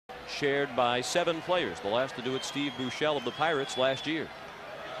shared by 7 players. The last to do it, Steve Buechele of the Pirates last year.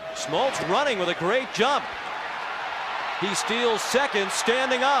 Smoltz running with a great jump. He steals second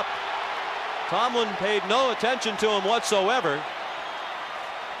standing up. Tomlin paid no attention to him whatsoever.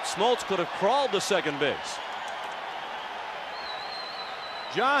 Smoltz could have crawled to second base.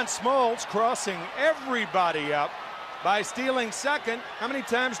 John Smoltz crossing everybody up by stealing second. How many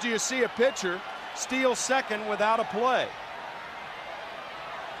times do you see a pitcher steal second without a play?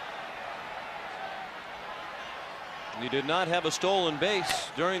 He did not have a stolen base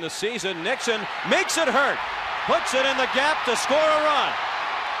during the season. Nixon makes it hurt. Puts it in the gap to score a run.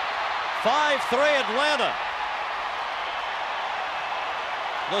 5-3 Atlanta.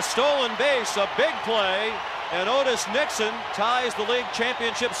 The stolen base, a big play, and Otis Nixon ties the league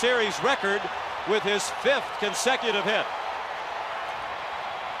championship series record with his 5th consecutive hit.